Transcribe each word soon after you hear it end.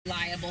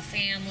reliable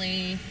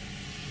family.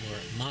 We're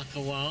at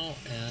Makawao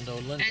and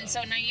Olinda. And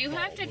so now you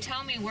have to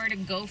tell me where to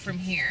go from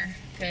here,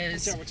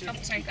 because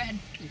sorry, go ahead.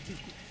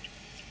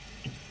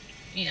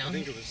 You know, I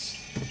think it was.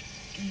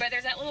 But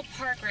there's that little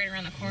park right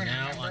around the corner.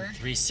 Now remember? on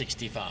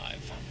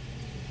 365.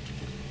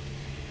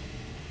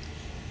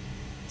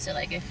 So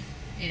like if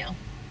you know,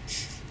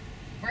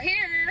 we're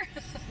here.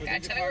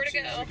 Gotta tell me where to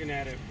go. Looking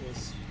at it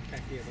was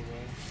back the other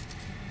way.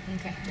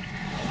 Okay.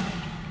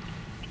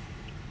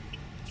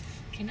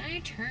 Can I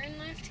turn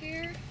left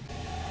here?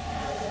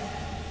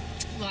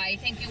 Well, I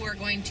think you were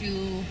going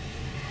to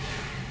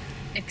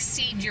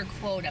exceed your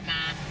quota,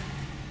 Ma.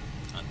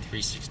 On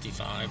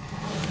 365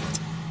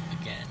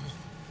 again.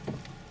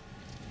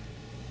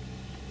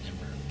 And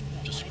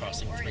we're just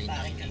crossing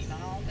 390.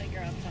 I'll figure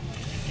out some way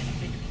to get a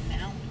big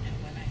mountain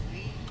when I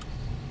leave.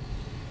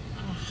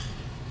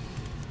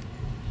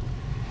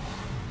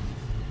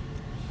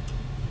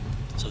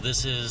 So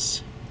this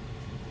is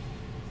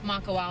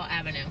Makawao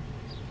Avenue.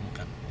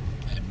 okay.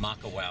 At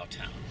Makawao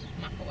Town.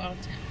 Makawao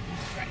Town.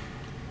 That's right.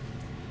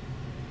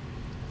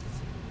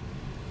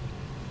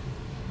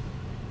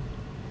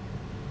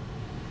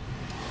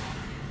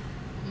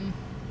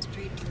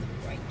 Street to the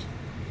right.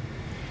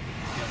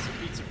 Yeah, so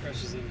Pizza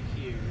Fresh is in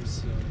here,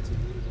 so it's a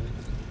little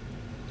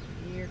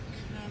bit. You're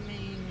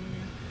coming.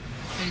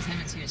 I just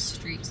haven't seen a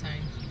street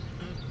sign.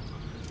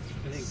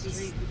 I think this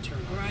is the turn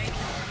on. Right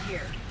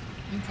here.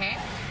 Okay.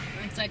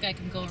 Looks like I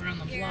can go around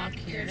the block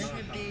here. There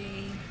should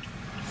be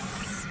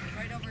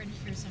right over in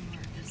here somewhere.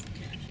 Just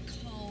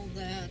call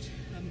that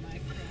a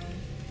micro.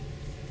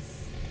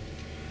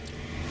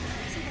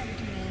 Small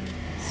micro.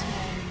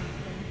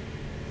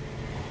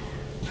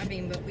 I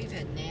mean, but we've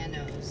had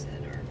nanos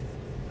that are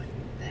like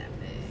that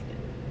big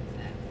and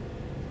that.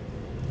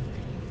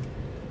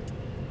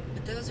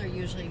 But those are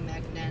usually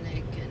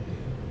magnetic and.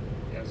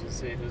 Yeah, I was gonna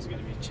say those are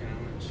gonna be a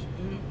challenge.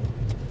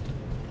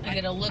 Like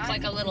it'll look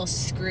like a little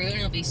screw, and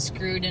it'll be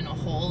screwed in a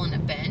hole in a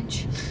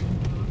bench.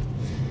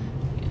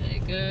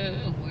 Like,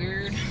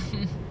 weird.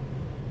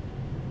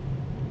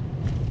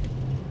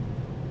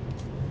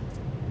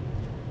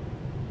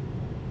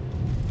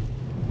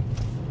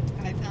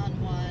 I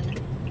found one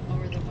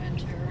over the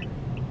winter.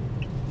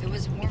 It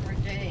was a warmer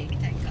day,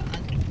 thank God.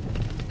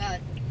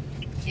 But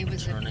it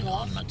was Turning a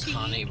on golf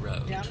Makani tee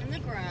Rd. down in the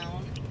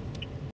ground.